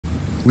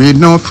We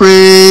no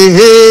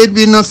afraid,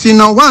 we no see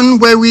no one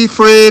where we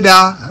afraid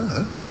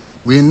of.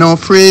 We no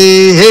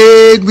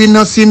afraid, we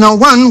no see no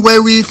one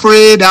where we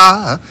afraid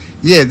of.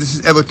 Yeah, this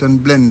is Everton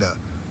Blender,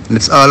 and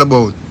it's all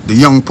about the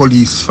young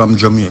police from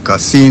Jamaica,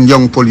 seeing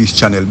Young Police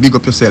Channel. Big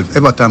up yourself,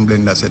 Everton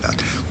Blender said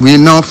that. We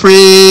no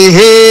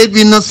afraid,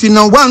 we no see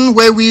no one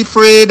where we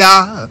afraid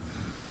of.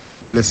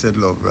 Blessed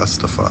love,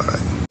 Rastafari.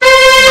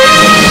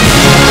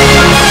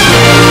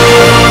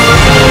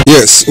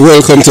 Yes,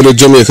 welcome to the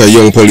Jamaica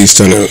Young Police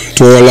Channel.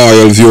 To our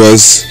loyal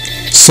viewers,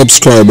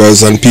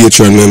 subscribers and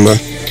Patreon member.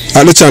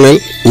 At the channel,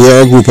 we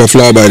are a group of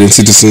law-abiding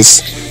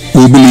citizens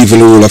who believe in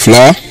the rule of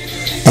law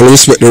and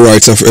respect the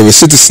rights of every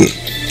citizen,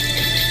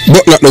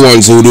 but not the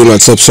ones who do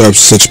not subscribe to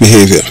such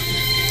behavior.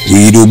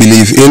 We do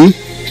believe in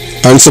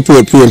and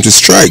support preemptive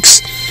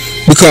strikes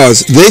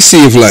because they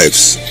save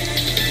lives.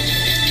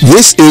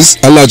 This is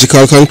a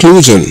logical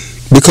conclusion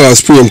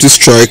because preemptive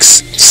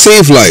strikes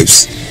save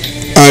lives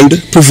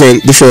and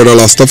prevent the further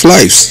loss of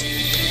lives.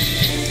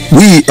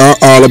 We are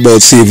all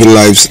about saving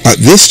lives at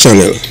this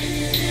channel.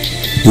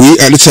 We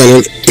at the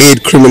channel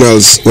aid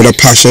criminals with a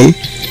passion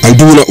and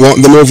do not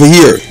want them over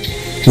here.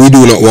 We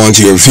do not want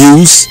your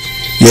views,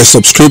 your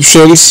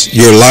subscriptions,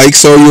 your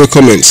likes or your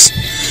comments.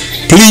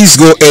 Please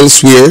go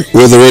elsewhere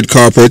where the red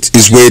carpet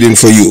is waiting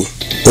for you.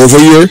 Over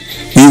here,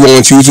 we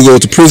want you to go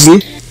to prison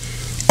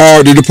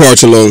or the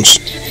departure lounge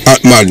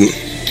at Madden.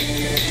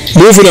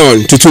 Moving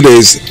on to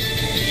today's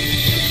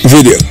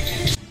video.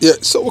 Yeah,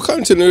 so we'll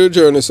continue the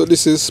journey. So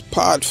this is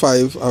part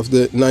 5 of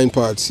the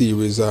 9-part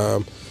series,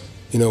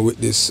 with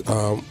this,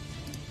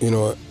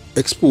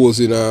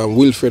 exposing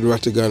Wilfred,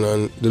 Rattigan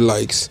and the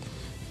likes,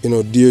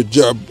 their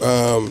job,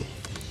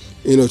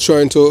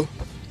 trying to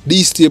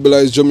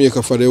destabilize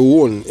Jamaica for their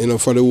own,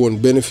 for their own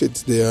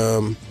benefits,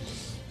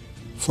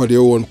 for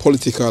their own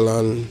political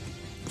and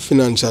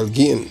financial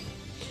gain.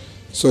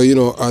 So,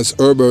 as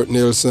Herbert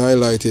Nelson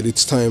highlighted,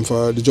 it's time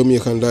for the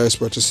Jamaican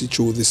diaspora to see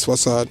through this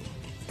facade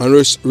and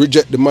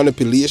reject the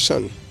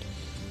manipulation.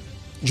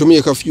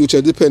 Jamaica's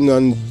future depends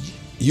on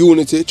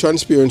unity,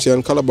 transparency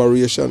and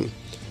collaboration,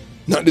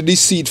 not the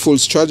deceitful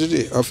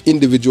strategy of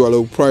individuals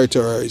who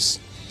prioritize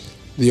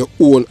their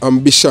own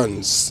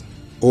ambitions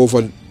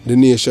over the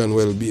nation's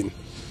well-being.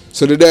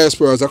 So the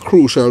diaspora has a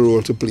crucial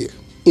role to play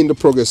in the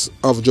progress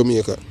of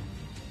Jamaica,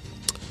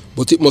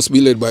 but it must be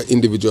led by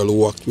individuals who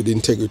work with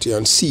integrity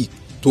and seek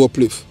to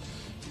uplift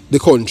the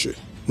country,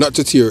 not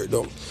to tear it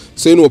down.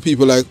 So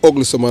people like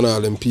Uglisome and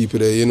all them people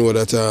there,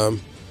 that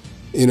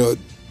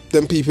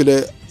them people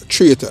there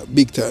traitor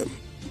big time,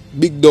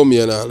 big dummy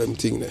and all them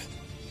thing there.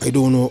 I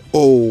don't know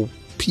how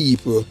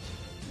people,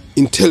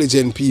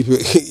 intelligent people,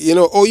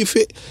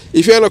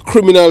 if you're a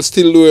criminal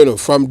still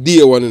from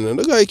day one,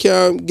 the guy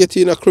can get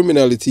in a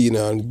criminality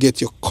and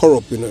get you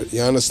corrupt,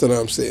 you understand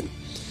what I'm saying?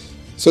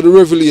 So the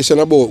revelation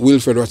about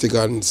Wilfred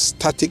Rattigan's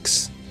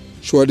tactics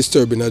show a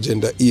disturbing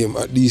agenda aimed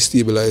at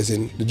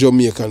destabilizing the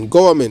Jamaican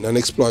government and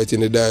exploiting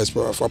the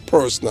diaspora for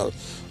personal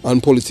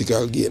and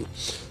political gain.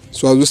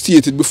 So as we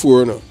stated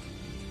before,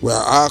 we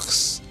are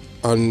asked,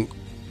 and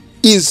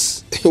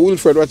is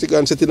Wilfred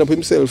Rattigan setting up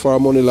himself for a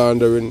money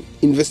laundering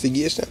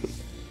investigation?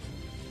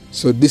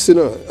 So this,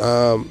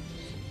 as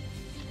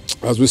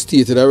we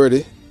stated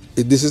already,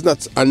 this is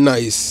not a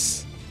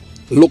nice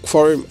look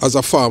for him as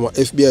a former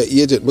FBI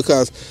agent,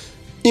 because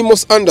he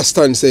must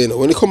understand, saying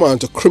when it comes on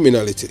to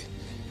criminality,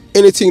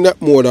 anything that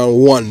more than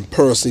one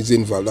person is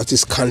involved, that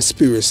is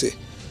conspiracy.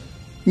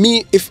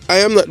 Me, if I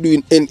am not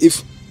doing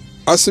if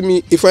I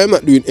am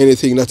not doing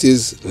anything that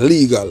is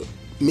legal,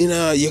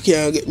 you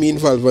can't get me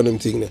involved in them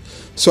thing.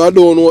 So I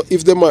don't know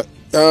if them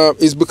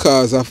is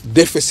because of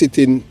deficit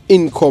in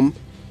income.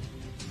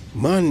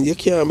 Man, you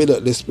can't be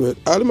that desperate.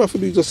 All them have to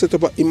do is just set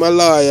up a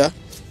Himalaya,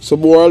 so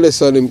more or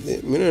less on them.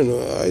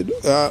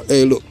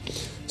 Hey, look.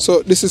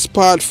 So this is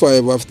part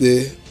 5 of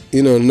the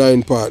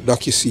 9-part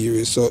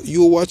docu-series. So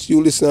you watch,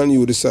 you listen, and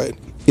you decide.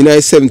 In the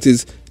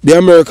 70s, the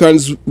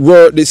Americans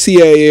the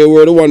CIA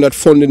were the one that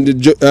funded the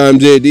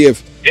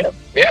JDF.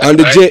 Yeah, and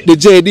the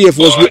JDF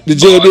was the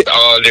JDF.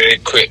 All the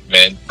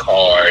equipment,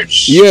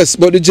 cars. Yes,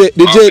 but the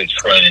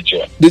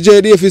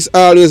JDF is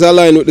always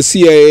aligned with the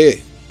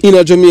CIA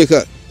in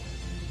Jamaica,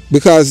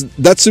 because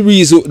that's the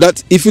reason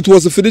that if it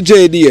wasn't for the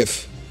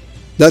JDF,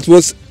 that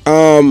was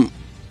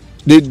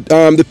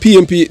the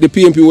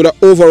PMP would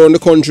have overrun the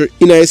country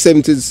in the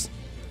 70s.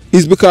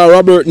 It's because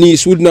Robert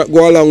Nice would not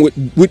go along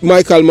with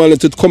Michael Manley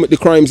to commit the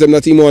crimes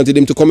that he wanted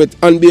him to commit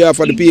on behalf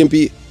of the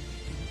PMP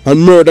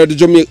and murder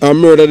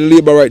the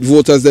Labour right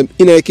voters them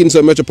in a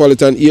Kingston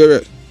metropolitan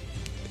area.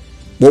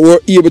 But we're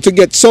able to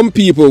get some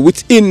people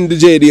within the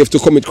JDF to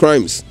commit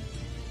crimes.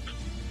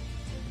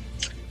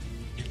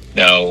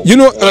 No.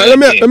 Let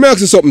me ask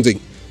you something.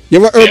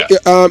 You ever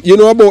heard, you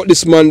know about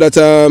this man that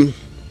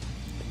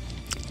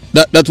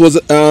that was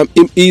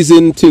he's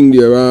in thing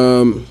there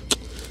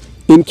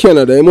in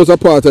Canada. He was a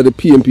part of the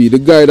PMP, the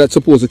guy that's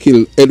supposed to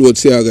kill Edward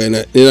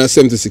Siaga in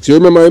 76. You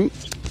remember him?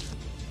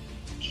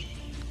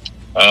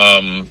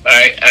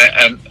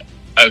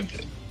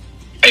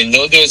 I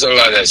know there's a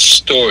lot of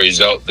stories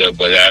out there,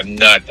 but I'm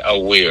not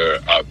aware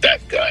of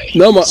that guy.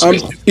 No man,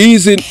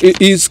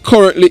 he's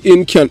currently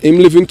in Him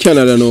live in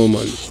Canada now,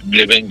 man.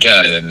 Live in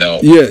Canada now.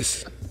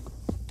 Yes.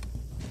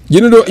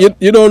 You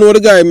don't know the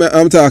guy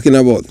I'm talking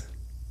about.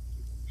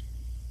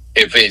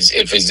 If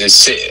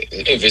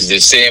it's the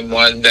same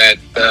one that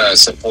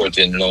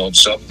supporting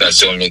Lonesome,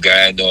 that's the only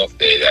guy I know up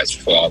there that's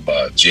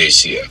former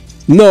JCF.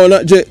 No,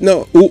 not J.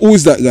 No,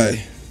 who's that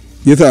guy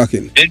you're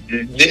talking?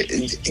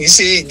 You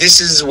see,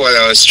 this is what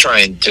I was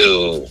trying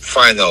to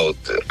find out.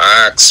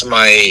 I asked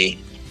my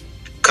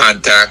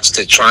contacts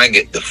to try and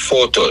get the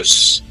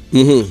photos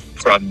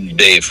from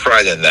the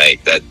Friday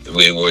night that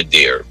we were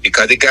there,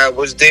 because the guy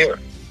was there.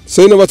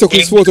 So you never took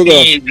his photograph?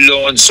 He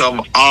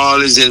Lonesome all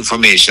his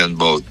information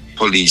about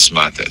police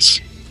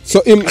matters.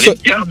 So him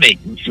tell me,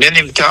 let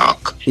him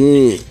talk.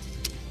 You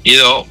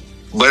know,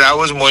 but I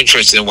was more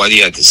interested in what he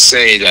had to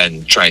say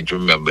than trying to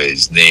remember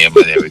his name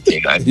and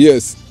everything.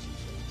 Yes.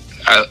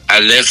 I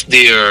left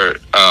there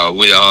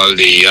with all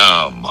the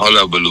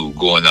hullabaloo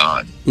going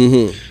on.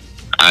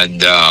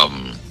 And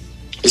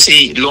you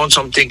see,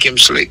 Lonesome think him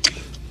slick.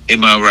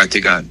 Him and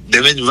Rattigan. They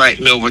invite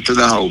me over to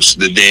the house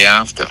the day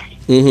after.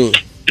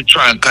 To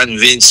try and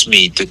convince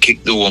me to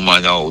kick the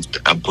woman out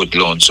and put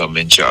Lonesome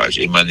in charge,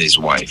 him and his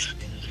wife.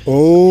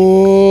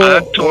 Oh, and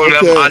I told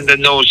them under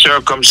no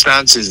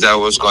circumstances that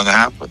was going to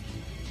happen.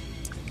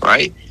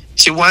 Right?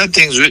 See, one of the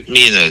things with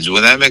me is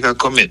when I make a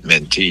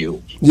commitment to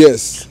you,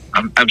 yes,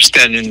 I'm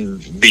standing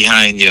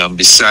behind you and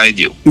beside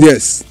you.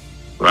 Yes.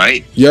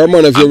 Right? You're a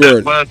man of your word.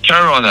 I'm going to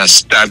turn around and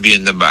stab you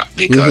in the back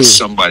because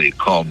somebody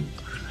come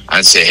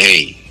and say,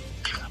 hey,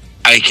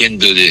 I can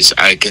do this,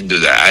 I can do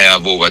that. I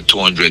have over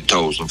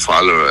 200,000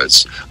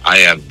 followers. I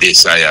have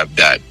this, I have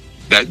that.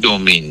 That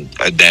don't mean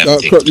a damn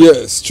thing.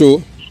 Yes,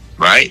 true.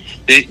 Right?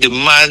 The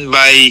man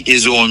by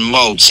his own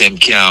mouth him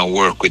can't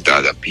work with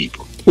other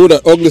people. Who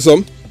that? Ugly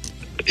some?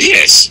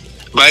 Yes.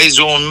 By his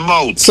own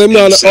mouth. So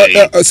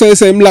you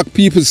say him lack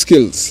people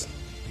skills.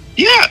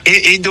 Yeah,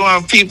 he don't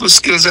have people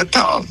skills at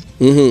all.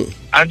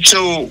 And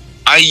so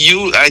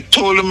I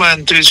told the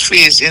man to his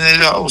face in his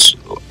house,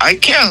 I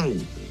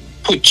can't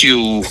put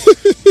you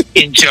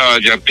in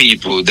charge of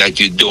people that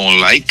you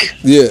don't like.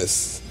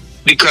 Yes.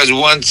 Because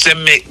once they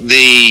make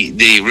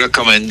the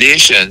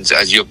recommendations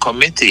as your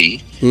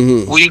committee,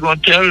 what are you going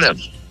to tell them?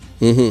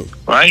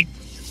 Right?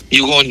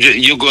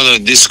 You're gonna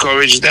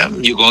discourage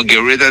them? You're going to get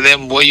rid of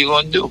them? What are you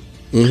going to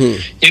do?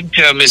 Him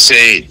tell me,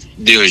 say,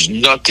 there's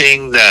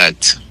nothing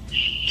that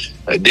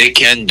they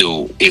can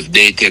do if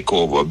they take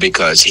over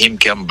because him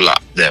can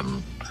block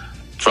them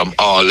from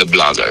all the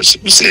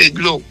bloggers. We say,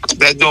 look,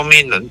 that don't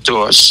mean nothing to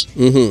us.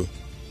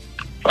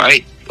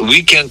 Right?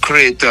 We can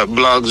create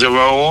blogs of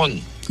our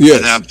own. Yes.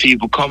 And have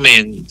people come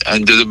in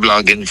and do the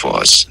blogging for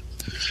us.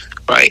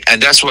 Right?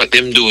 And that's what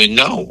them doing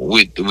now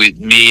with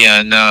me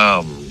and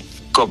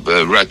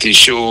Ratty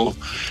Show,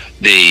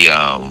 the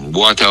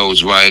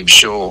Waterhouse Vibe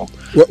Show.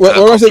 What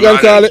Rattigan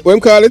call it? When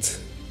call it?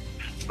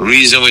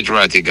 Reason with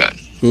Rattigan.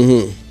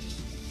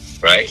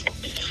 Right?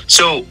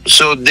 So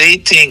they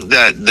think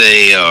that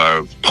they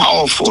are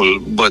powerful,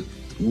 but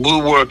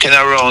we're working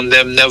around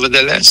them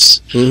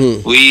nevertheless.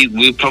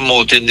 We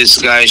promoting this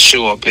guy's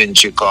show up in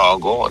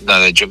Chicago,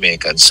 another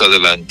Jamaican,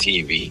 Sutherland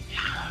TV.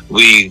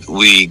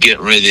 We get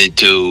ready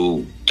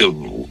to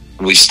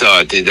we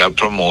started a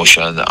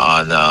promotion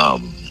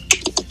on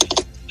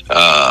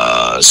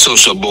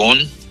Social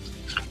Bone,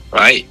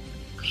 right?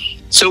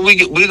 So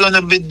we're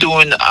gonna be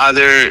doing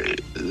other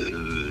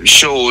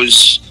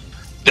shows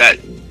that,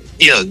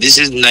 you know, this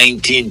is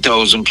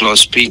 19,000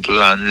 plus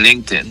people on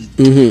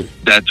LinkedIn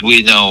that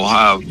we now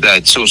have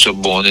that Social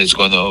Bone is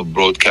going to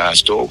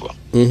broadcast over.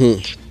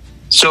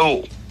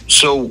 So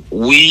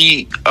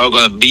we are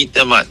going to beat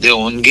them at their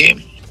own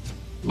game.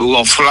 We're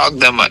going to flog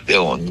them at their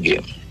own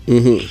game.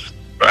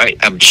 Right?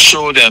 And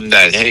show them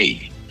that,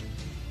 hey,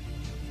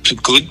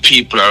 good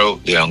people are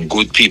out there and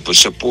good people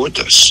support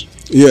us.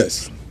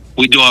 Yes.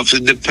 We don't have to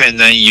depend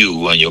on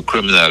you and your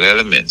criminal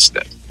elements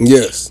then.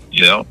 Yes.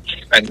 You know?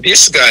 And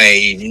this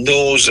guy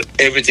knows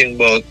everything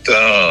about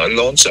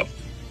Lonesome.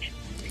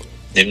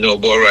 He know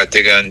about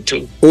Rattigan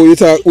too. Oh, you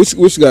talk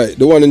which guy?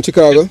 The one in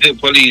Chicago? The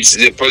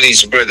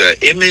police brother.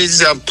 Him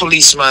is a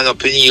policeman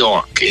up in New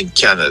York, in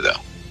Canada.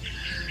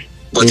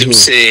 But him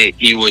say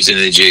he was in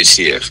the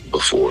JCF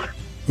before.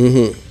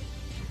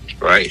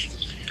 Right?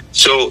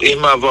 So him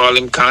have all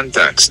him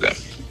contacts then.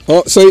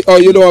 Oh, so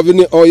you don't have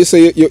any, oh, you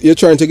say you're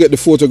trying to get the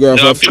photograph?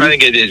 No, I'm trying to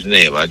get his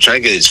name. I'm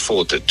trying to get his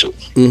photo too.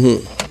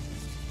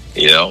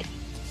 You know?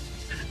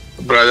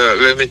 Brother,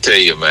 let me tell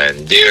you,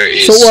 man, there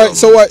is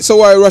so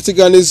why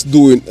Rattigan is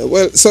doing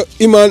well? So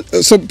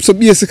so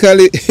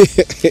basically,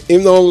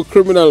 him not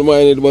criminal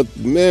minded, but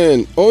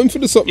man, him for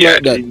do something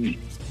like that.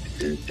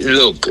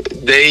 Look,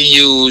 they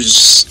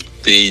use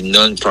the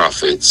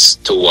non-profits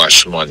to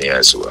wash money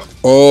as well.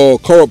 Oh,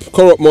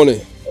 corrupt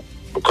money.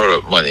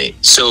 Corrupt money.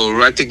 So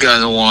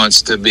Rattigan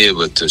wants to be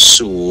able to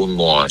sue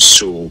more,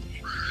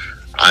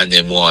 and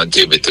then want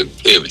to be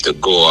able to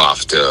go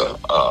after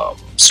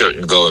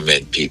certain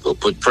government people,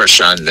 put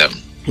pressure on them,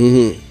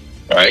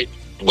 right?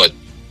 But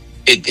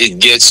it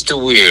gets to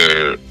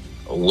where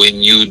when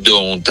you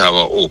don't have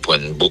an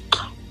open book,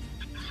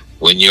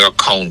 when you're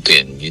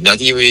accounting, you're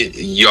not even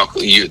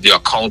the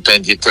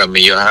accountant you tell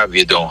me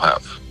you don't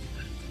have.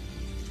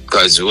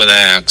 Because when I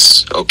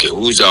ask, okay,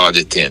 who's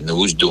auditing,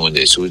 who's doing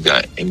this, who's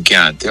that, him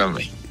can't tell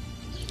me.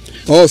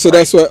 Oh, so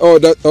that's why.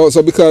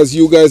 So because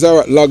you guys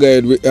are at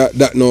loggerhead with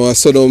that now,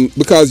 so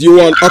because you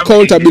want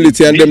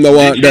accountability and them that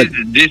want that.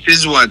 This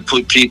is what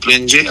put people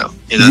in jail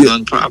in a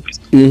non-profit.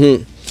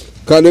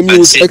 Because them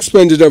use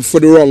expenditure for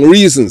the wrong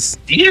reasons.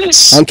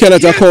 Yes. And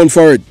cannot account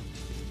for it.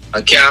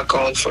 I can't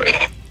account for it.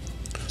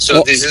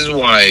 So this is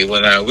why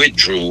when I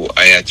withdrew,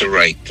 I had to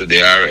write to the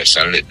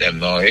IRS and let them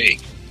know, hey,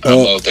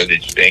 I'm out of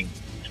this thing,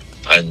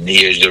 and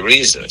here's the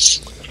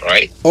reasons.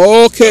 Right.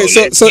 Okay,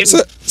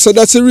 so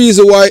that's the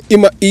reason why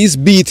he's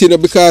beating it,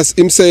 because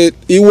him said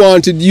he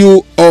wanted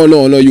you. Oh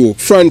no, you,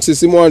 Francis.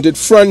 He wanted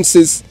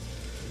Francis.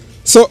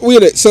 So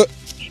wait, so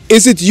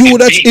is it you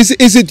that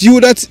is it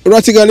you that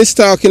Rattigan is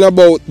talking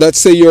about that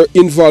say you're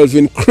involved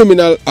in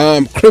criminal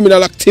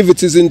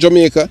activities in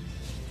Jamaica?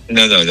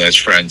 No, that's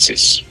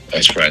Francis.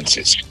 That's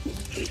Francis.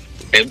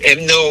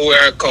 Him know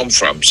where I come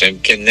from, so him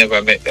can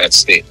never make that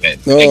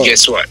statement. No. And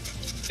guess what?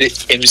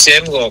 Him say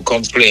him gonna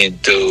complain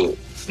to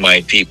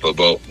my people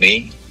about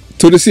me.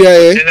 To the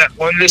CIA? They're not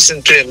going to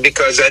listen to him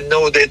because I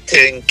know they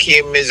think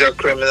him is a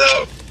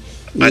criminal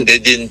and they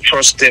didn't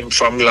trust him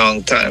from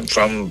long time.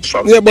 From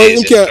yeah, but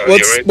you can't.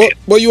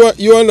 But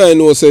you and I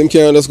know, so him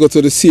can't just go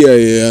to the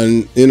CIA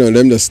and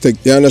them just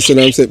take. You understand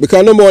what I'm saying?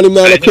 Because number one, him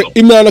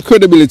not a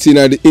credibility in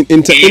our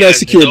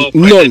security.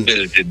 None.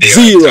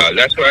 Zero.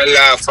 That's why I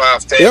laugh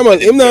after. Yeah,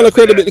 man. Him not a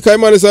credibility because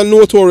man is a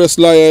notorious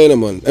liar,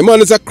 man. A man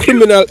is a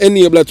criminal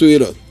enabler to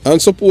you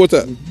and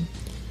supporter.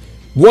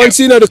 Once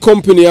in the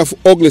company of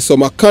ugly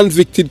some a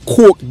convicted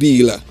coke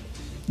dealer.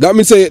 That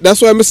means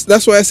that's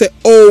why I say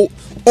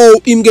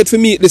him get to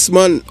meet this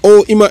man.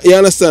 You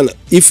understand?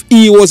 If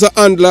he was a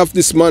handler of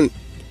this man.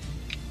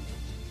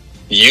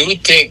 You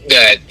think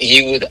that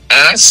he would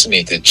ask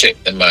me to check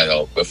the man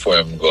out before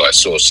him go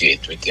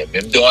associate with him?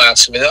 Him don't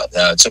ask me that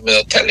now, so me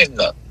don't tell him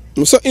that.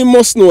 So he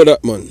must know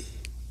that, man.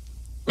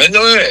 Me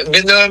know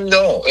him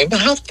know. Him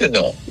have to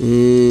know.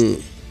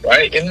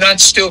 Right? Him not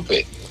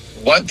stupid.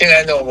 One thing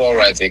I know about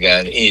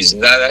Rattigan, he's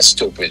not a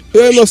stupid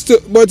person. Yeah,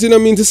 but you know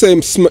what I mean to say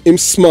him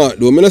smart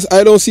though.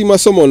 I don't see him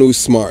as someone who's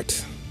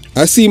smart.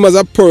 I see him as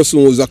a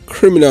person who's a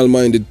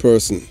criminal-minded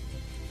person.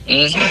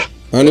 And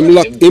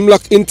him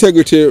lack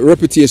integrity,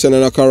 reputation,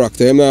 and a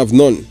character. Him not have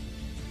none.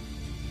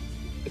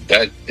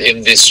 That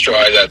him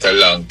destroyed that a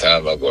long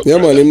time ago. Yeah,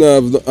 brother. man, him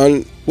not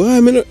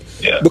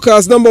have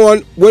because number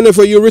one,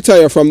 whenever you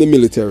retire from the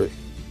military,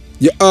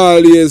 you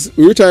always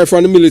retire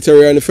from the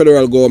military and the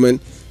federal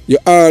government. You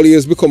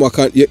always become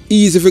you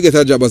easy to get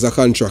a job as a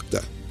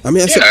contractor. I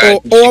mean, I say,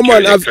 a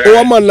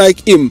man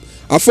like him,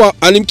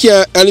 and him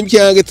can't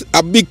get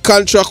a big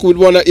contract with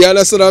one. You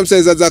understand what I'm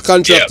saying? As a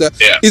contractor,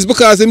 it's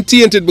because him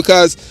tainted.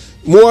 Because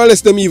more or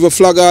less them even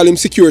flag all him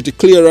security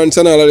clearance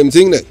and all of them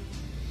things. Then.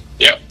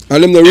 Yeah.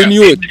 And him not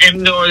renew it.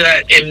 Him know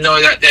that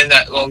they're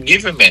not gonna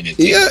give him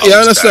anything. Yeah, you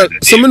understand.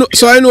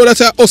 So I know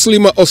that I hustle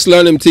him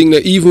and them thing.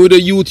 Even with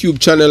the YouTube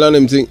channel and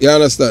them thing. You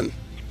understand?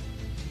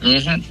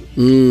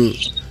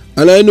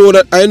 And I know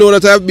that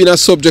I've been a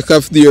subject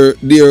of their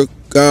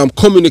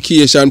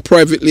communication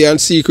privately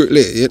and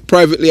secretly,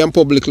 privately and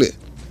publicly.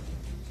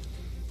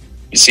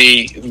 You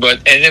see,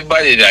 but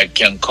anybody that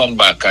can come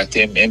back at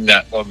him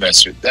not gonna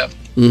mess with them.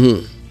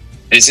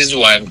 This is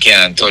why I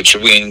can't touch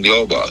Wayne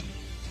Global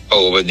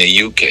over in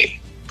the UK,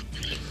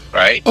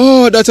 right?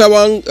 That's a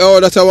one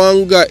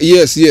guy.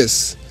 Yes.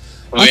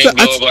 Wayne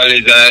Global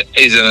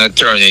is an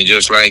attorney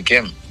just like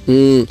him.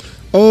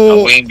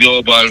 Wayne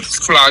Global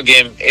flag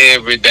him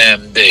every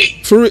damn day.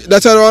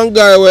 That's a one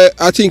guy where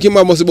I think he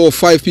must about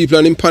 5 people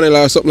on him panel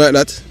or something like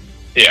that.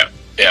 Yeah.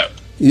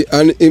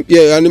 I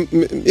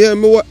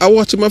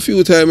watch him a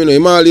few times.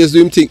 Him always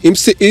do him thing.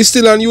 He's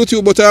still on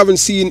YouTube, but I haven't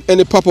seen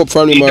any pop up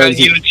from him. He's on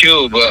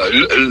YouTube.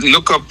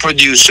 Look up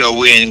producer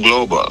Wayne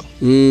Global.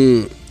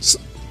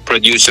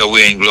 Producer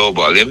Wayne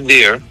Global. Him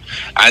there,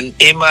 and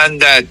him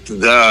and that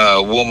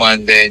the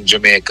woman there in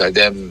Jamaica.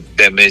 Them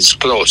is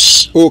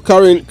close. Oh,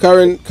 Karen,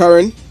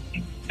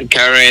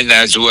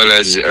 as well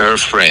as her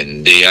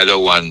friend, the other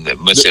one that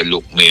must have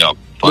looked me up.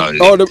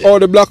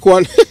 The black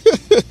one.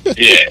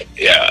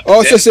 yeah.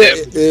 Also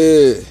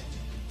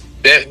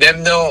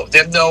them know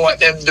what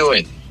them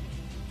doing,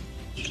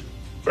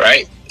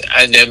 right?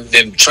 And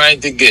them trying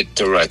to get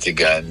to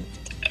Rattigan,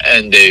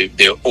 and they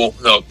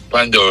open up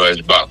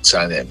Pandora's box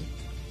on him.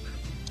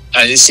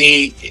 And you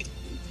see,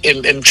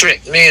 him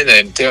trick me and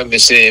him tell me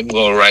say him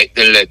gonna write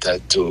the letter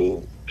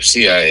to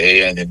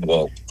CIA and him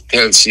go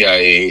tell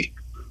CIA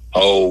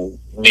how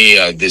me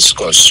I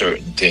discuss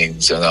certain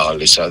things and all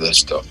this other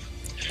stuff.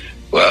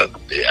 Well,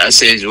 I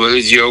said, well,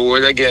 it's your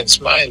word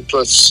against mine.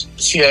 Plus,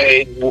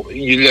 CIA,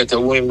 you let a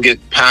woman get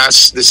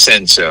past the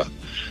censor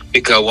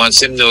because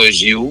once them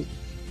knows you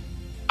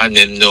and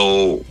them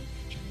know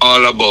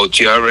all about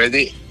you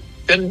already,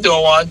 them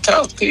don't want to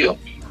talk to you.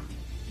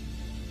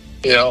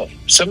 You know,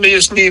 somebody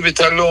just leave it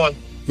alone.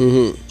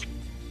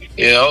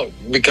 You know,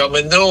 because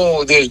I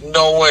know there's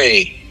no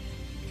way.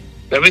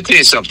 Let me tell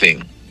you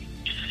something.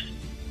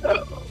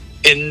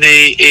 In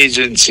the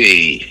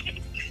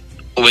agency,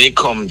 when it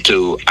comes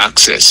to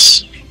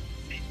access,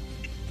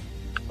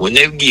 when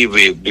they give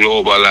you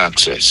global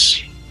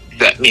access,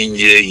 that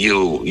means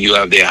you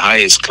have the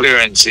highest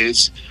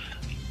clearances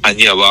and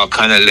you have all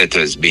kind of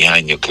letters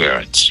behind your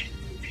clearance.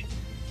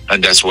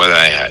 And that's what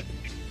I had.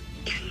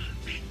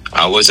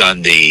 I was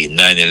on the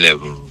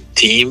 9/11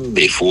 team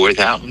before it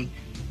happened,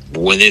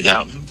 when it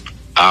happened,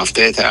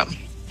 after it happened.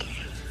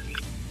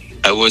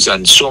 I was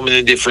on so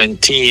many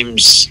different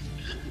teams,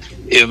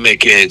 it'll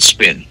make your head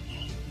spin.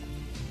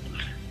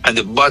 And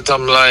the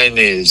bottom line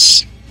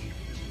is,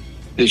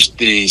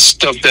 the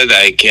stuff that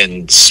I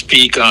can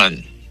speak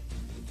on,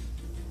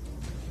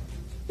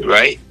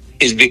 right,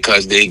 is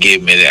because they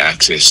gave me the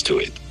access to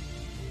it.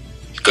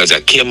 Because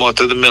I came out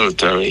of the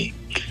military,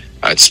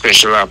 I had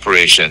special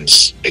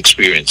operations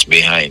experience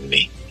behind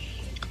me.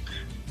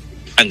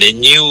 And they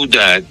knew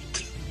that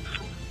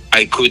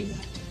I could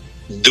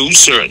do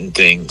certain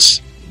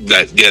things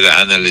that the other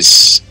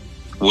analysts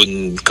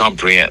wouldn't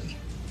comprehend.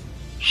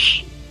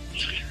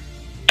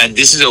 And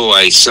this is how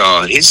I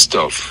saw his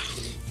stuff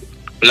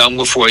long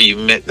before you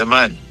met the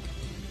man.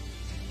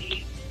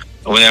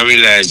 When I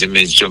realized him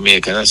is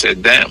Jamaican, I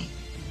said, damn,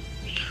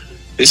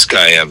 this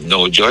guy have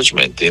no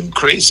judgment, him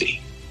crazy.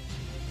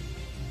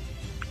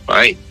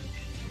 Right?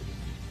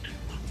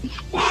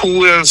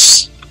 Who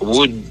else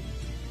would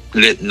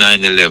let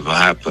 9/11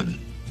 happen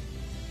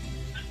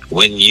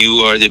when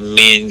you are the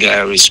main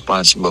guy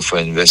responsible for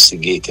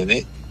investigating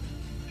it?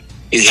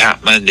 It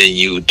happened, then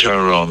you turn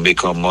around and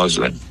become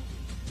Muslim.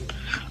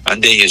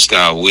 And then you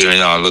start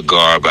wearing all the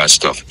garb and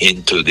stuff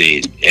into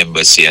the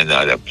embassy and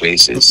other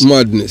places.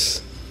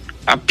 Madness.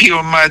 A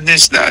pure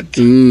madness, that.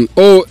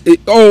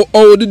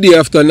 Oh, the day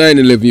after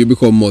 9/11 you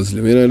become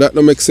Muslim. You know, that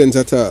don't make sense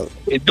at all.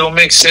 It don't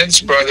make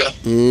sense, brother.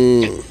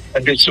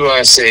 And that's why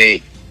I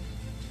say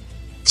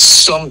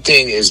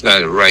something is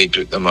not right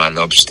with the man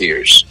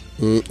upstairs.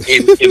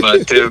 If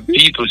I tell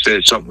people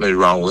say something is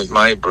wrong with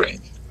my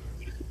brain.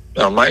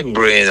 Now, my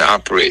brain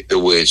operates the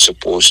way it's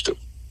supposed to.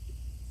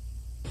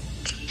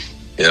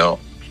 You know,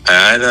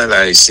 I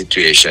analyze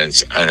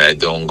situations and I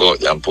don't go out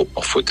there and put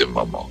my foot in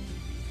my mouth.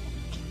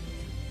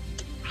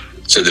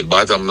 So the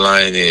bottom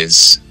line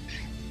is,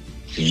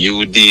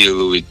 you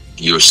deal with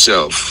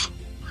yourself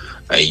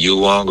and you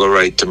want to go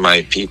right to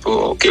my people,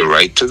 okay,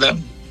 write to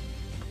them.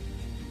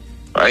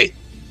 Right?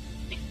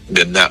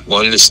 They're not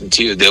going to listen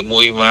to you. They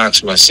won't even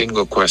ask me a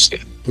single question.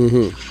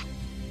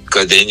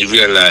 Because then you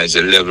realize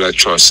the level of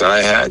trust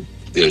I had,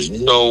 there's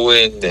no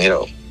way in the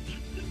hell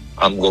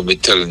I'm going to be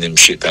telling him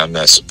shit I'm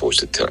not supposed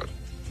to tell him.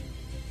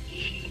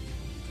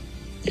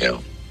 You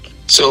know?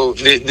 So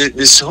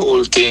this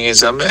whole thing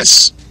is a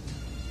mess.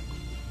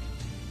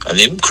 And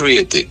him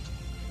created.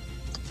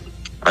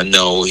 And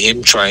now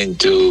him trying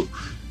to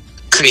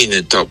clean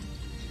it up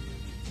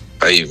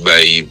by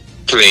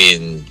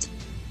playing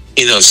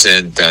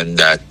innocent and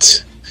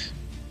that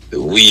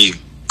we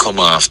come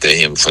after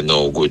him for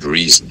no good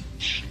reason.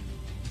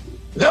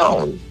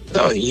 No,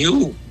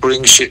 you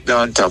bring shit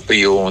down top of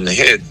your own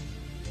head.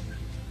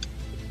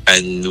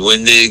 And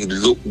when they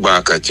look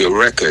back at your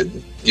record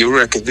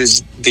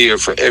is there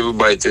for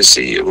everybody to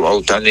see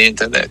out on the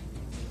internet.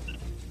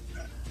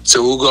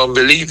 So who's gonna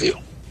believe you?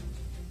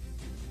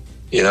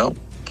 You know?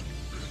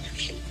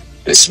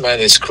 This man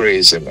is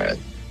crazy, man.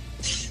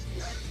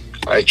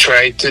 I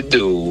try to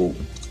do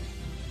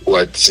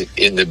what's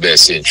in the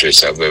best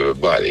interest of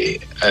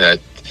everybody, and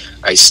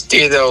I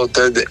stayed out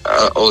of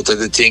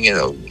the thing. You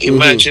know,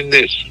 imagine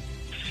this: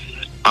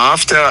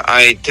 after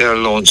I tell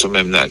Lonesome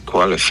I'm not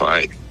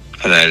qualified,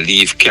 and I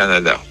leave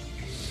Canada.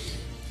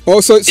 Oh,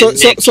 so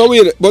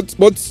wait, but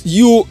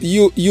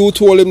you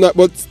told him that,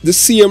 but the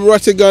same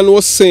Rattigan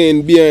was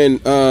saying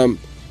behind Ugly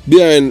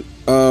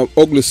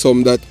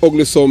that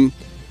Ugly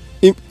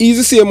he's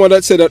the same one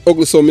that said that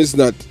Ugly is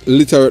not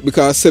literate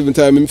because 7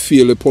 times him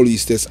fail the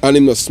police test and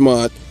him not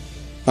smart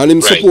and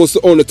him supposed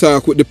to only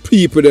talk with the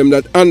people them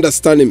that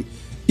understand him.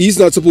 He's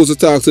not supposed to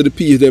talk to the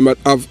people them that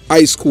have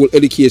high school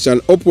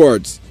education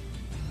upwards.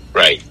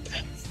 Right.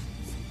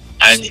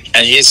 And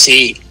you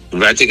see,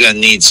 Rattigan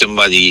needs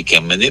somebody he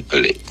can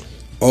manipulate.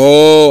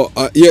 Oh,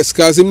 yes,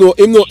 because him know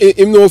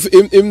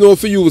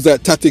if he use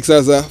that tactics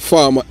as a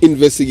farmer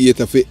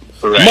investigator for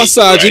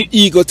massage him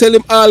ego, tell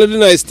him all of the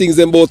nice things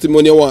about him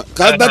when you want.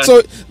 Cause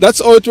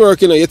that's how it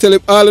works, you know. You tell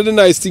him all of the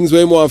nice things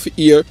when you want to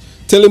hear.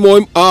 Tell him how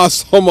him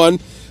ass man,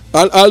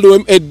 and although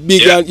him head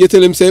big and you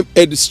tell him say him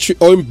head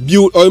straight, or him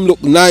built, or him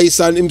look nice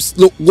and him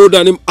look good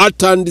and him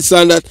hot and this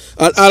and that,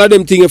 and all of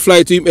them things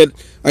fly to him head.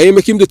 And you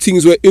make him the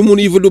things where he won't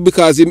even do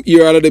because him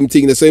hear all of them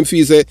things. The same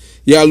feel say,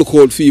 yeah, look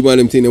old feeble and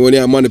them things when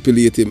you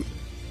manipulate him.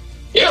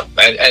 Yeah,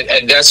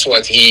 and that's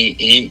what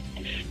he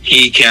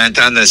can't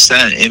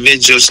understand. Him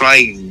is just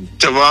like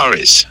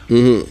Tavares.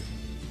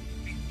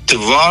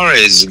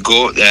 Tavares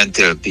go there and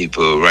tell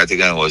people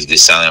Rattigan was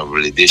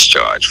dishonorably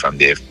discharged from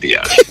the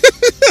FBI.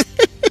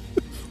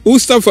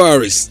 Who's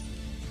Tavares?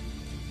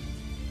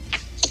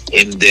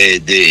 in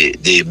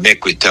the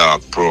Make We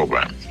Talk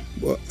program.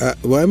 Well,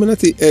 why am I not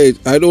the age?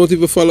 I don't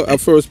even follow. At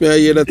first, me I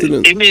hear that.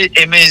 Him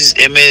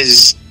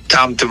is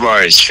Tom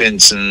Tavares,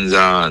 Vincent's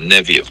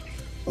nephew.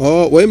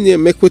 Oh, what him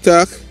name? Make We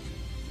Talk?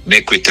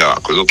 Make We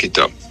Talk. Look it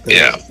up.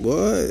 Yeah.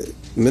 What?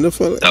 Me no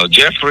follow. Now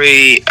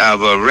Jeffrey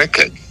have a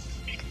record,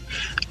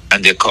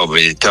 and they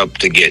covered it up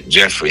to get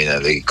Jeffrey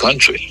in the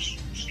country.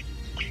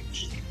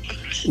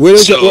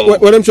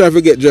 What I'm trying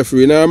to get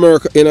Jeffrey in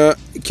America, in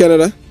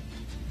Canada?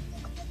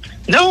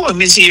 No,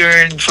 he's here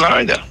in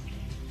Florida.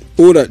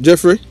 Who that?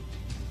 Jeffrey?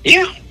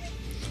 Yeah.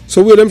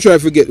 So where them try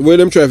to get? Where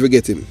them try to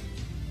get him?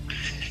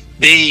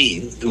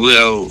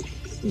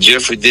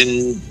 Jeffrey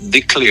didn't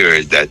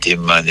declare that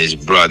him and his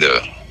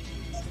brother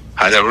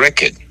had a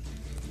record.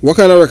 What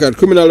kind of record?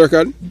 Criminal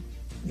record?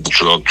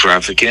 Drug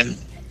trafficking.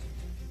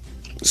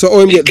 So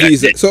him get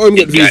visa.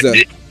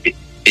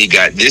 He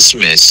got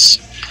dismissed,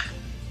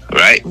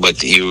 right?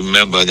 But you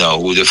remember now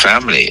who the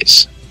family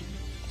is.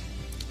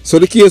 So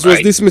the case was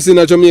dismissed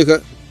in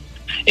Jamaica?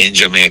 In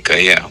Jamaica,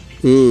 yeah.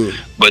 Mm.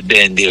 But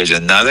then there's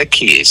another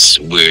case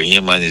where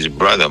him and his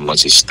brother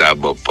must have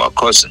stabbed up a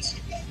cousin.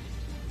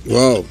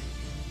 Wow.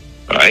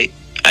 Right?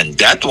 And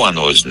that one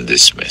wasn't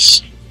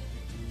dismissed.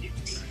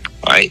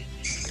 Right?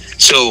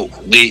 So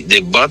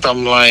the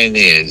bottom line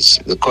is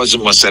the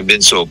cousin must have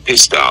been so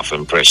pissed off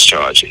and pressed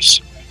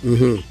charges.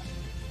 Mm-hmm.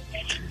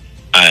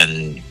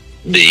 And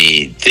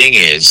the thing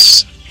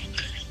is,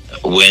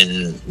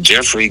 when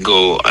Jeffrey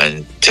go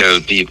and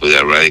tell people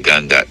that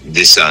Rattigan got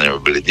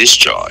dishonorably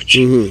discharged,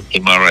 him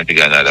and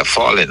Rattigan had a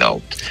falling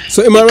out.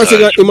 So him and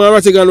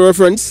Rattigan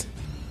reference?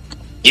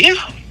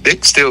 Yeah,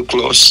 they're still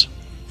close.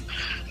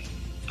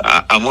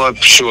 I'm going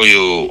to show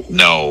you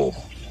now.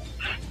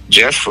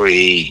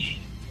 Jeffrey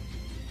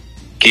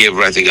gave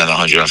Rattigan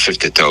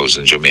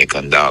 150,000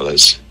 Jamaican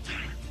dollars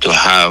to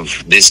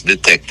have this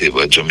detective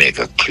of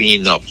Jamaica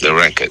clean up the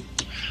record.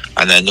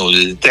 And I know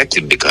the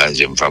detective because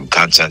I'm from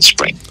Constant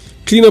Spring.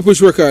 Clean up which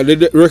record?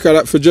 The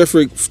record for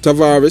Jeffrey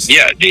Tavares?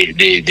 Yeah,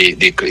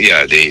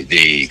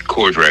 the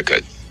court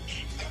record.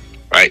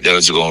 Right, that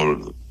was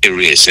going to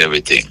erase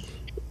everything.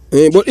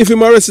 But if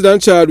him arrested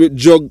and charged with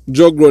drug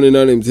running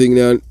and everything,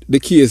 then the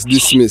case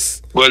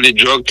dismissed. Well, the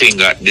drug thing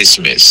got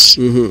dismissed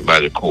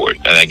by the court,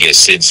 and I guess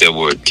since they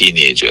were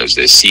teenagers,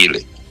 they sealed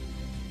it.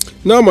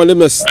 No, man, they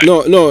must no.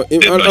 Let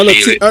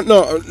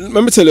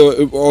me tell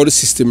you how the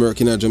system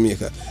works in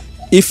Jamaica.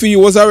 If he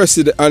was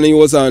arrested and he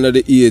was under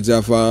the age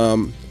of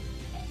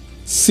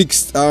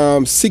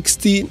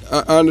 16,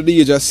 under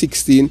the age of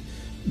 16,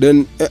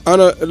 then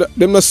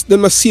them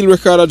must seal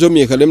record of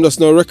Jamaica. Them just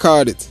not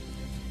record it.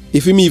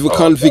 If him even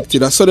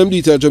convicted, I saw them do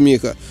it in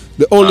Jamaica.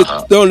 The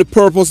only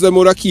purpose them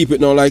would keep it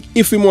now, like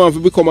if he want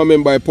to become a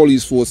member of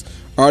police force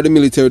or the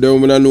military, they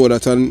would know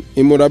that, and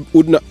he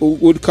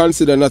would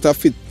consider not a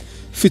fit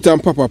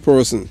and proper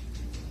person.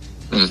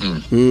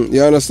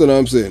 You understand what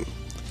I'm saying?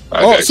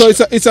 So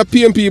it's a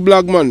PMP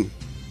blog, man.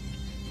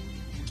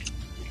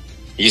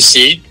 You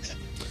see it?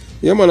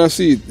 Yeah, man, I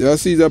see it. I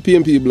see it's a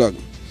PMP blog.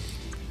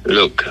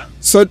 Look.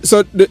 So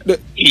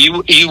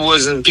he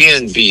wasn't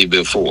PNP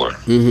before.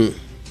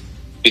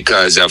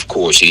 Because, of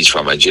course, he's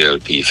from a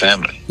JLP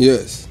family.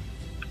 Yes.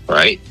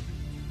 Right?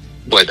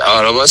 But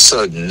all of a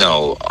sudden,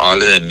 now, all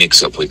of them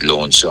mix up with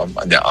Lonesome,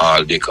 and they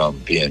all become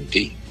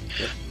PNP.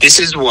 This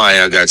is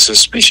why I got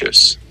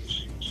suspicious.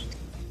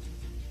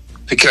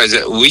 Because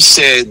we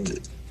said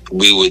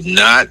we would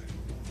not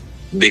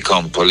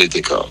become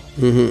political.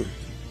 And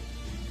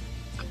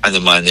the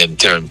man them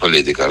turned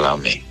political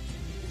on me.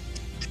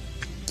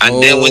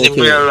 And then when they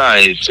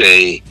realized,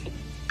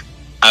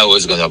 I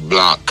was going to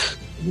block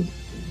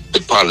the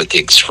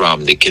politics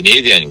from the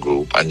Canadian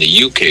group and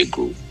the UK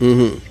group,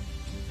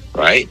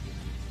 right?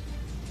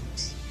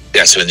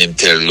 That's when him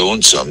tell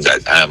Lonesome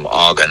that I'm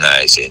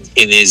organizing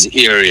in his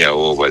area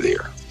over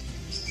there,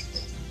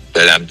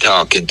 that I'm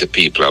talking to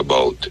people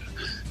about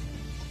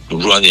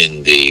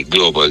running the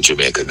Global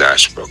Jamaica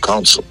Diaspora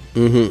Council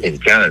in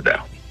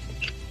Canada.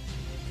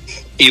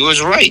 He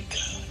was right,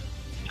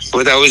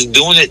 but I was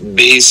doing it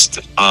based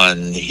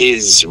on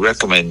his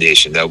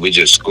recommendation that we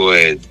just go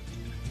ahead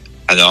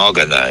and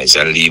organize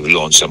and leave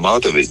Lonesome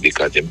out of it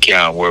because them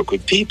can't work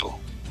with people.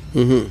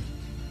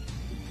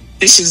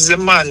 This is the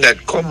man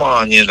that come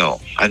on,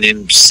 and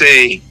him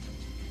say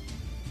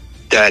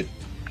that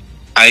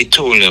I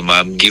told him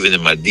I'm giving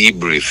him a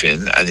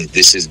debriefing and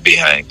this is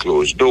behind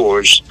closed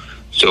doors,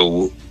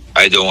 so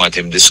I don't want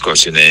him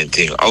discussing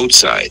anything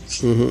outside.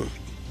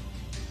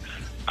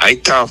 I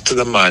talked to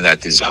the man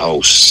at his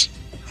house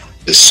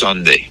the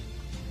Saturday,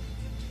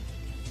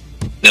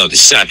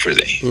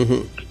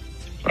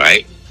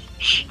 right?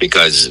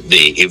 Because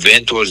the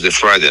event was the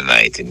Friday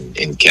night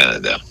in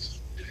Canada.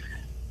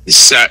 The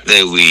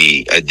Saturday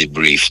we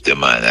debriefed the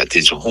man at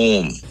his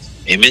home.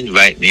 He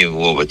invited me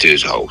over to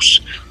his house.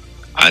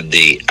 And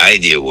the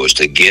idea was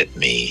to get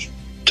me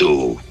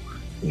to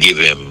give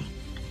him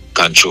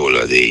control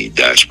of the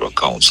Diaspora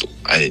Council.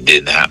 And it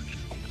didn't happen.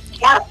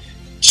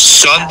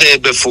 Sunday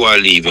before I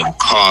leave, him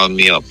call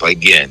me up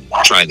again,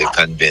 trying to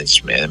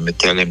convince me. And I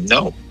tell him,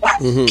 no,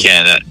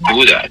 cannot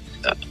do that.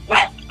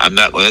 I'm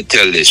not going to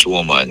tell this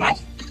woman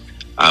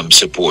I'm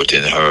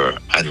supporting her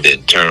and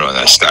then turn around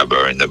and stab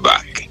her in the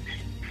back.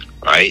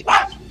 Right?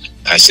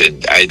 I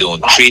said, I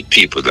don't treat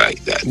people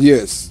like that.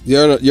 Yes,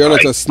 you're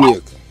not a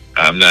snake.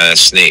 I'm not a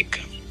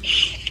snake.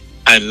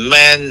 And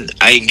man,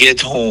 I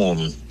get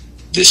home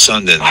the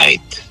Sunday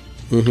night.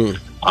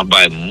 And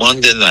by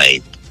Monday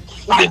night,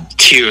 them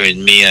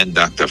tearing me and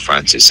Dr.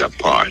 Francis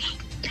apart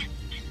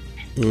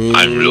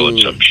on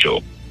Lonesome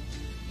Show.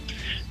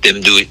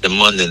 Them do it the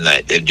Monday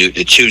night, they do it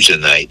the Tuesday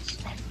night.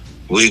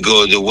 We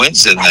go the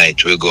Wednesday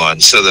night, we go on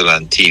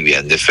Sutherland TV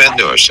and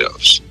defend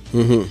ourselves.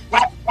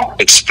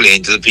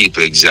 Explain to the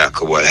people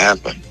exactly what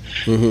happened.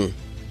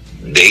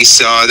 They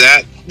saw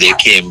that, they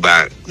came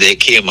back, they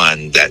came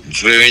on that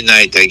very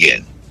night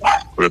again,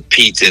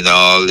 repeating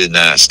all the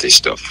nasty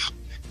stuff.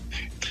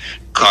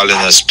 Calling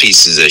us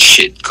pieces of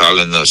shit,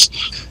 calling us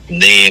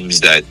names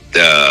that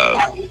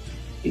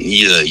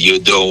you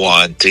don't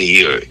want to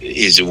hear.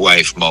 His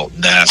wife mouth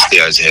nasty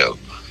as hell.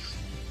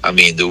 I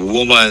mean, the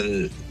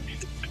woman,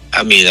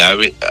 I mean,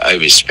 I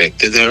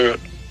respected her.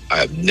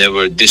 I've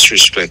never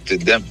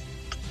disrespected them.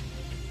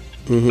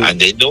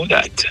 And they know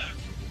that.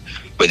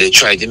 But they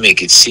try to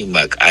make it seem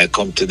like I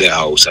come to their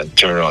house and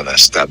turn around and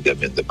stab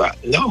them in the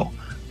back. No,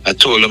 I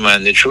told the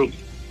man the truth.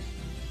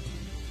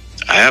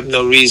 I have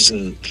no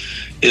reason,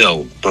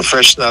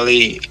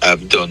 professionally,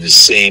 I've done the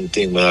same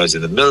thing when I was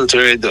in the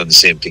military, done the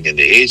same thing in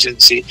the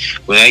agency.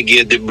 When I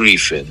get the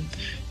briefing,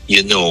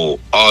 you know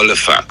all the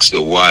facts,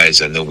 the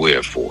whys and the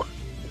wherefore.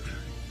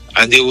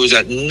 And there was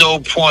at no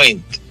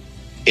point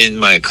in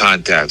my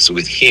contacts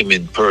with him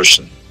in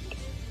person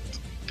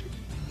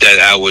that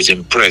I was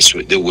impressed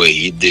with the way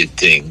he did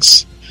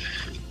things.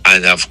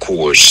 And of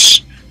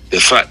course, the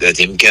fact that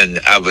him can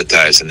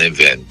advertise an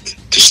event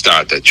to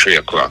start at 3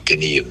 o'clock in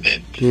the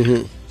evening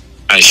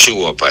and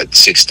show up at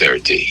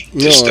 6:30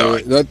 to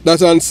start.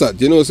 That's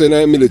unsat. You know,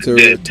 saying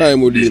military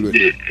time would deal with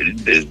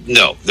it.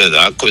 No,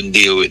 I couldn't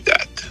deal with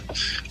that.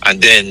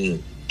 And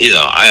then,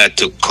 I had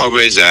to cover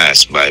his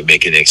ass by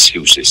making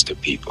excuses to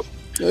people.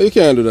 No, you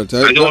can't do that.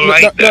 I don't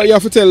like that. You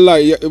have to tell a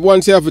lie.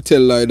 Once you have to tell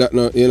a lie, that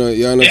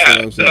you understand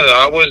what I'm saying?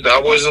 I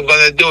wasn't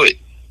going to do it.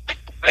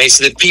 I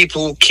said the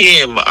people who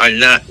came are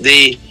not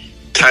the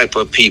type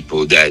of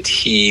people that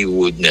he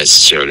would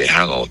necessarily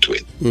hang out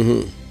with.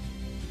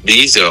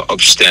 These are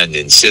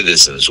upstanding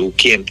citizens who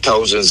came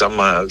thousands of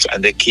miles,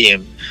 and they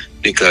came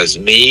because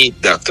me,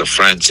 Dr.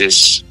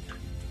 Francis,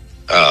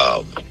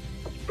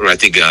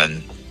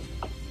 Rattigan,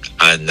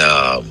 and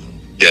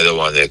the other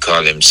one they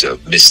call himself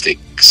Mystic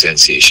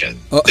Sensation.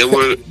 They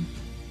were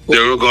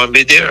going to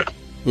be there.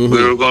 We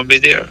were going to be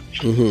there.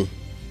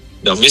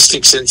 Now,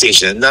 Mystic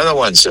Sensation, another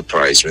one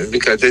surprised me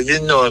because I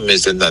didn't know him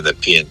as another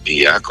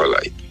PNP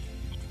acolyte.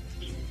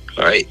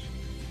 Right?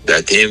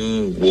 That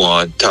him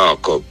want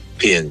talk of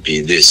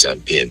PNP this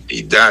and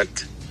PNP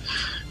that,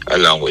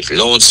 along with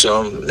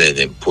Lonesome, then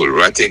him pull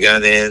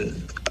Rattigan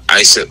in,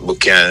 Isaac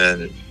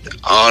Buchanan,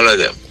 all of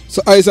them.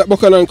 So Isaac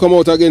Buchanan come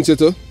out against you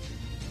too?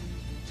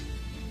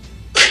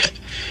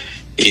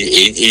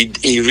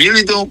 He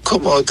really don't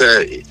come out.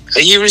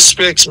 He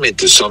respects me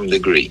to some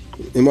degree.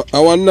 I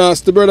want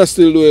nasty brother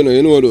still doing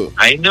it, though.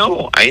 I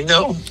know. I'm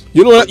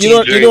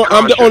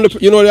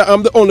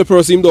the only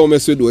person him don't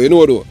mess with,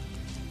 though. Though.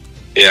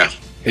 Yeah.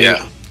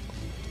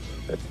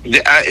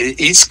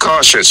 He's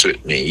cautious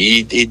with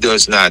me. He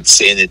does not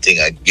say anything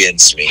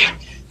against me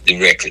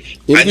directly.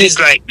 And it's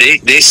like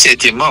they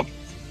set him up.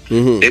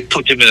 They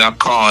put him in a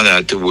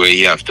corner to where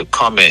he have to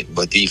comment,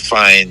 but he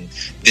find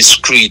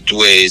discreet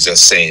ways of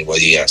saying what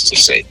he has to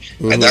say.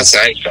 And that's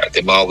how I got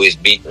him, always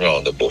beating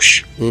around the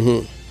bush.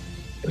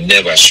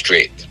 Never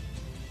straight.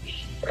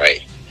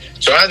 Right?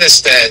 So I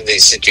understand the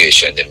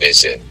situation him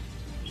is in.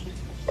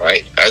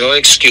 Right? I don't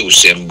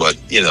excuse him, but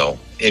him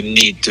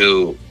need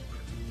to,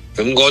 if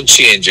I'm going to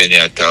change any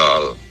at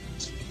all,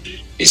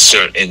 it's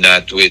certainly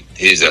not with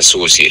his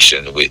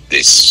association with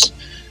this,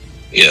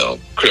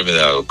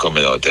 criminal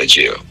coming out of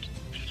jail.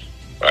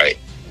 Right?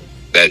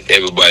 That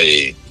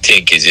everybody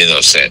think is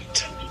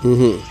innocent.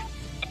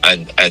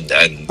 And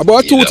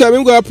about 2 times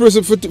him go to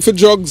prison for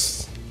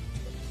drugs.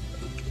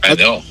 I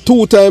know.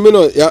 2 times,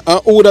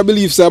 I would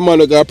believe some man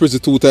who got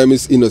prison 2 times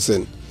is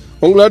innocent.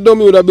 I'm glad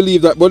dummy would have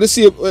believed that. But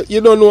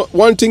you don't know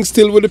one thing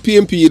still with the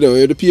PNP,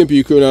 the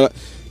PNP criminal,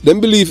 them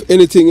believe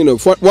anything,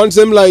 once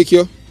them like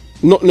you,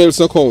 nothing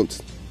else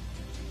account.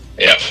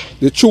 Yeah.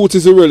 The truth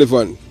is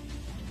irrelevant.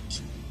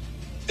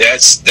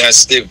 That's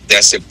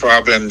the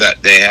problem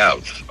that they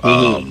have.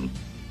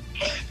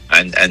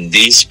 And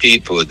these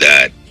people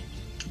that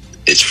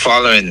is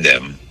following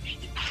them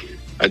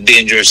are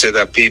dangerous set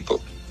of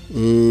people.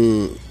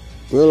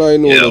 Well, I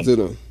know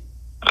that,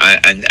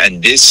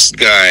 And this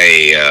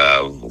guy,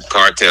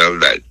 cartel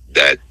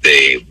that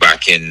they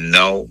back in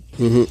now.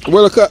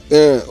 Well,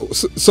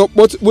 so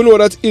but we know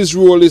that his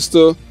role is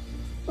for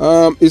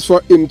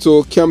him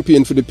to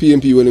campaign for the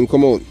PNP when him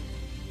come out.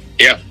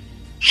 Yeah.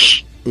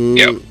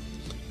 Yeah.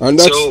 And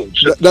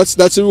that's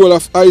the role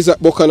of Isaac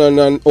Buchanan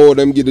and all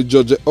them give the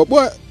judge. Oh,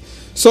 boy.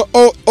 So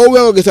how we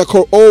gonna get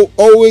how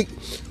we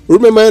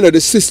remember, you know, the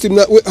system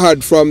that we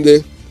had from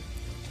the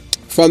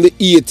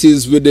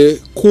 80s with the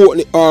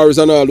Courtney R's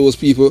and all those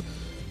people.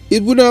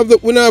 It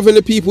wouldn't have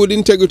any people with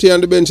integrity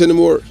on the bench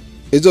anymore.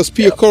 It's just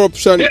pure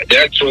corruption.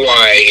 That's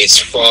why it's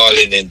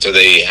falling into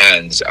the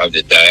hands of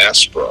the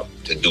diaspora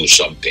to do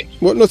something.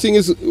 But nothing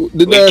is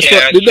the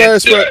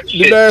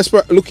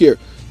diaspora. Look here.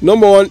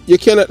 Number one, you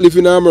cannot live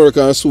in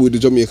America and sue the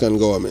Jamaican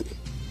government.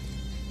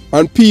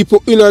 And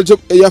people, you have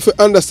to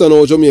understand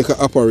how Jamaica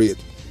operate.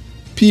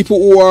 People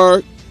who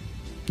are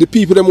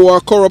who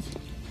are corrupt.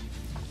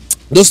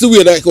 That's the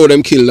way that how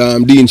them kill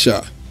Dean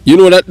Shaw. You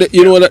know that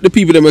the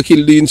people that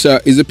kill Dean Shaw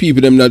is the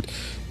people them that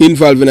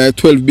involved in the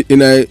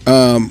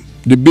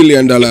 $1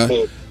 billion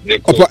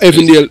upper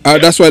Evandale.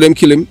 That's why them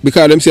kill him,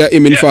 because them say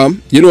him in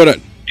farm. You know that?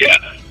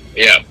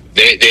 Yeah.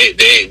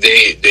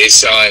 They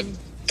saw him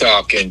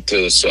talking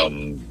to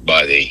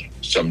somebody,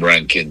 some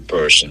ranking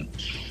person,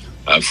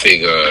 and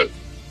figure,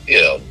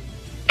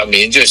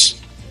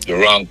 just the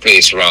wrong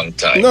place, wrong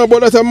time. No, but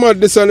that's a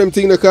madness on them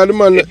thing. Because the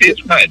man,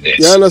 it's madness.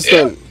 You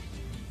understand? Yeah.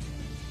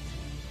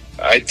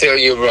 I tell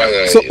you,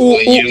 brother. So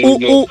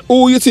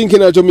who you thinking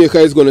that Jamaica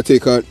is going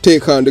to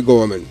take on the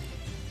government?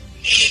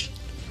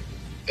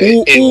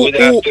 It would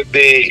have to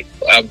be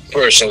a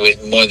person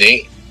with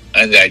money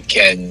and that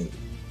can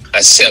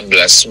assemble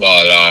a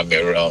small army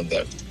around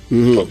them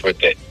to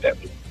protect them.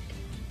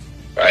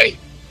 Right?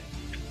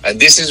 And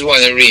this is one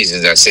of the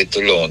reasons I said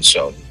to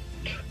Lonesome,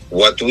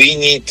 what we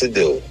need to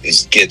do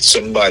is get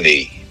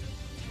somebody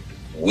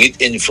with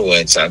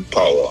influence and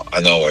power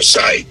on our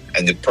side.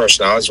 And the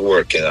person I was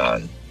working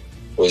on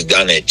was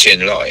Donna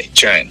Chin-Loy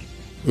Chang,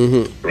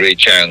 Ray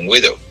Chang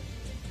widow,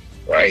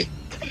 right?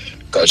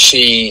 Because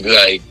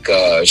Ray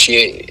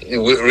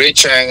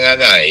Chang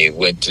and I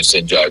went to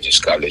St. George's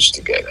College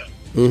together.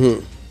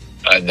 And,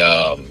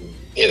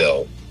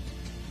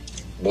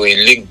 we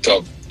linked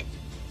up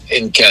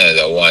in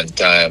Canada one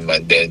time,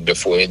 and then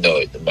before you know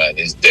it, the man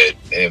is dead.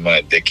 He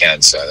had the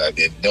cancer, and I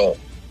didn't know.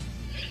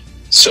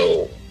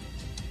 So,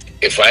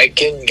 if I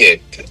can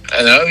get,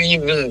 and I'll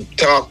even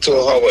talk to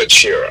Howard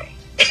Shearer,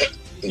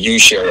 you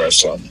Shearer's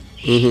son,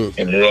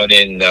 and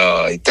running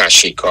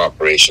Hitachi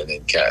Corporation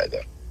in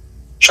Canada,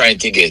 trying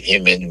to get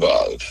him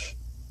involved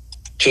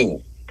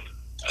too.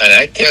 And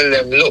I tell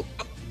them, look,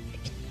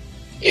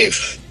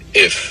 if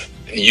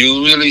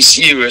you really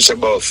serious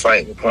about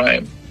fighting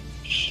crime,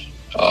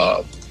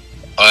 I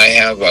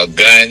have a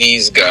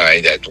Ghanese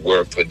guy that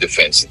worked for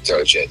Defense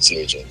Intelligence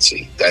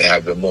Agency that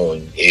have their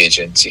own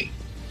agency.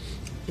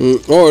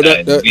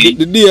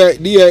 The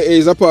DIA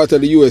is a part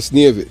of the U.S.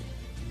 Navy.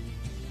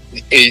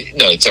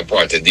 It's a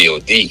part of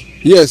DOD.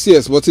 Yes,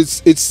 but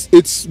it's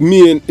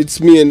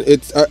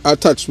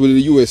attached with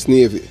the U.S.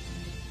 Navy.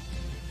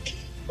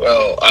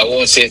 Well, I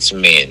won't say it's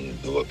main,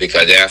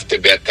 because they have to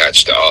be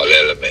attached to all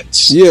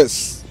elements.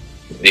 Yes.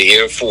 The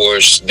Air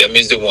Force, them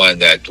is the one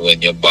that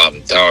when you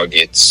bomb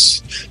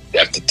targets, they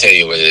have to tell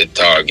you whether the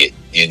target,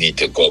 you need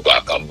to go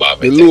back and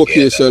bomb it. The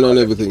location and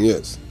everything,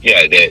 yes.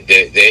 Yeah, they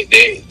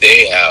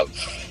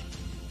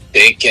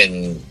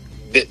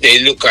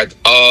look at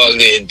all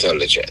the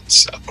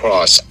intelligence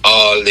across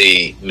all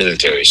the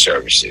military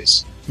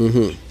services,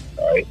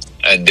 right?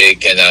 And they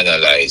can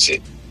analyze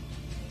it,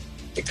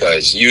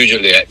 because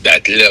usually at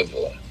that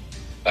level,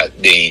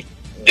 they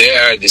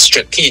are the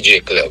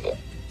strategic level.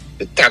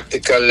 The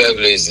tactical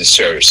level is the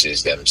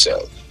services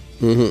themselves.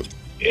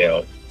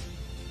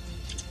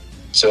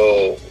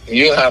 So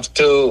you have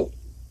to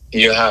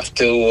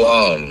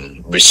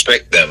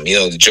respect them.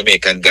 The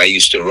Jamaican guy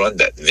used to run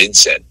that,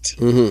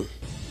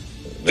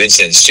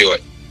 Vincent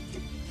Stewart,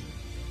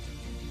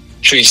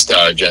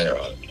 3-star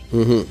general.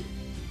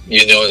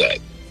 You know that?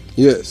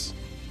 Yes.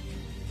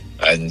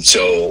 And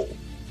so,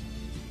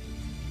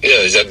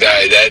 there's a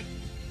guy that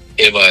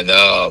him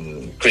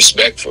and Chris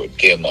Beckford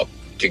came up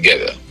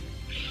together,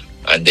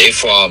 and they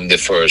formed the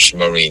first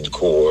Marine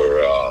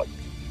Corps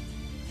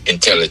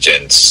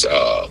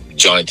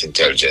Joint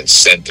Intelligence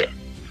Center.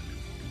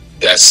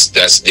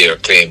 That's their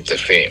claim to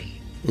fame.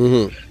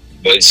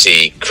 But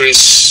see,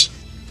 Chris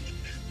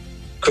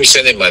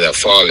and him had a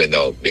falling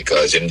out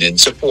because him didn't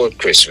support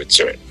Chris with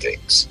certain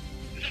things.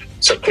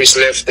 So Chris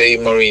left the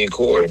Marine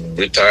Corps and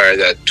retired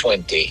at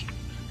 20.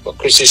 But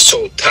Chris is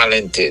so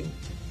talented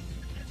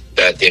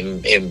that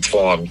him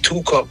formed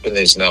 2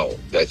 companies now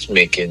that's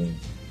making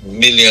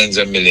millions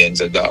and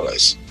millions of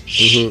dollars.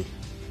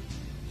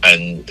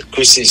 And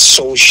Chris is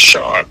so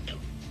sharp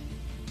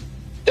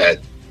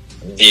that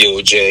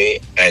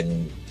DOJ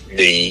and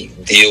the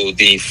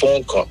DOD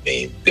phone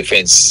company,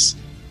 Defense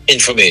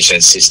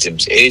Information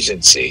Systems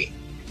Agency,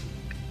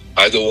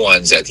 are the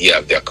ones that he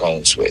have the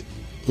accounts with.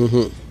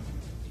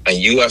 And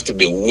you have to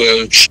be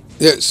well.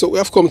 Yeah, so we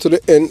have come to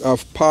the end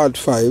of part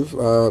 5,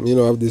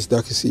 of this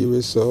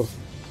docu-series. So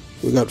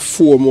we got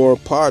 4 more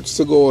parts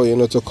to go,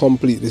 to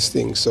complete this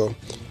thing. So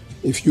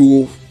if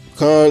you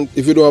don't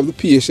have the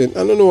patience,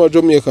 I don't know,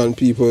 Jamaican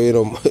people,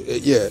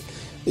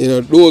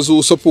 those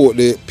who support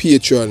the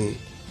Patreon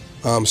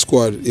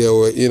squad. Yeah,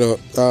 well, you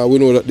know, we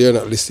know that they're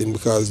not listening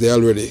because they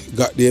already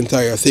got the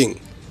entire thing.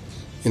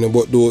 You know,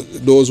 but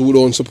those who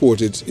don't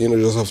support it, you know,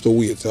 just have to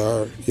wait.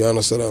 Or you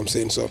understand what I'm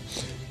saying? So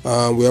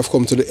we have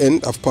come to the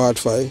end of part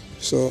 5.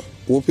 So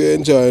hope you're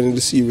enjoying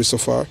the series so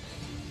far.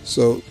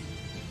 So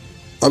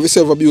have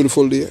yourself a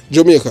beautiful day.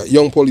 Jamaica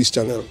Young Police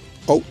Channel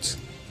out.